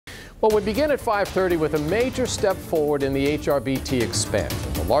Well, we begin at 5:30 with a major step forward in the HRBT expansion.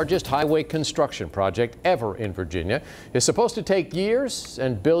 The largest highway construction project ever in Virginia is supposed to take years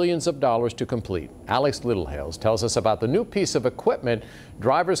and billions of dollars to complete. Alex Littlehales tells us about the new piece of equipment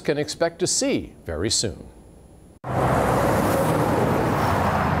drivers can expect to see very soon. A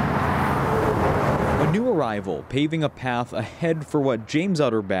new arrival paving a path ahead for what James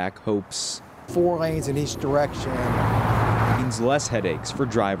Utterback hopes 4 lanes in each direction means less headaches for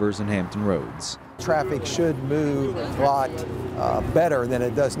drivers in Hampton Roads. Traffic should move a lot better than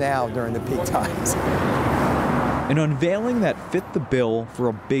it does now during the peak times. An unveiling that fit the bill for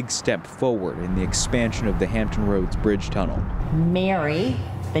a big step forward in the expansion of the Hampton Roads Bridge Tunnel. Mary,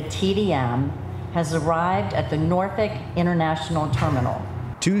 the TDM, has arrived at the Norfolk International Terminal.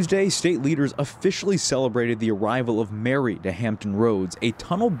 Tuesday, state leaders officially celebrated the arrival of Mary to Hampton Roads, a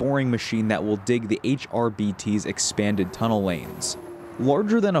tunnel boring machine that will dig the HRBT's expanded tunnel lanes.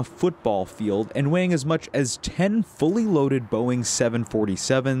 Larger than a football field and weighing as much as 10 fully loaded Boeing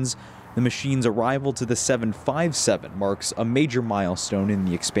 747s, the machine's arrival to the 757 marks a major milestone in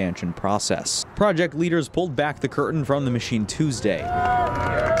the expansion process. Project leaders pulled back the curtain from the machine Tuesday.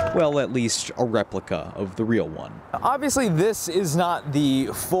 Well, at least a replica of the real one. Obviously, this is not the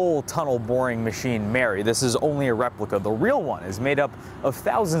full tunnel boring machine Mary. This is only a replica. The real one is made up of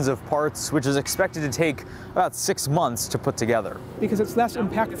thousands of parts, which is expected to take about 6 months to put together. Because it's less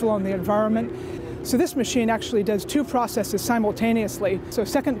impactful on the environment. So this machine actually does 2 processes simultaneously. So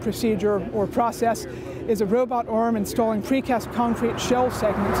second procedure or process is a robot arm installing precast concrete shell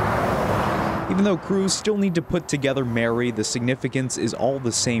segments. Even though crews still need to put together Mary, the significance is all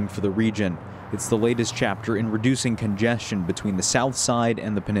the same for the region. It's the latest chapter in reducing congestion between the south side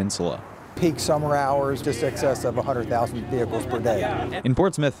and the peninsula. Peak summer hours, just excess of 100,000 vehicles per day. In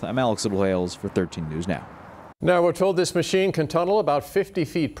Portsmouth, I'm Alex Littlehales for 13 News Now. Now, we're told this machine can tunnel about 50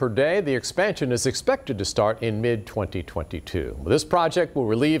 feet per day. The expansion is expected to start in mid-2022. This project will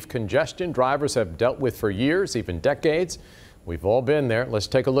relieve congestion drivers have dealt with for years, even decades. We've all been there. Let's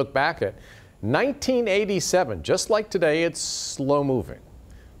take a look back at 1987. Just like today, it's slow moving.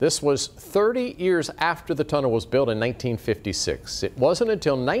 This was 30 years after the tunnel was built in 1956. It wasn't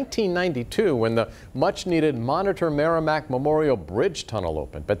until 1992 when the much-needed Monitor Merrimack Memorial Bridge Tunnel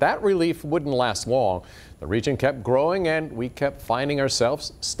opened. But that relief wouldn't last long. The region kept growing and we kept finding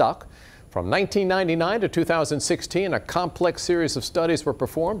ourselves stuck. From 1999 to 2016, a complex series of studies were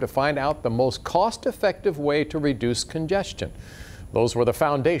performed to find out the most cost-effective way to reduce congestion. Those were the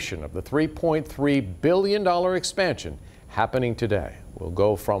foundation of the $3.3 billion expansion happening today. We'll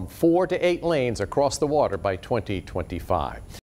go from 4 to 8 lanes across the water by 2025.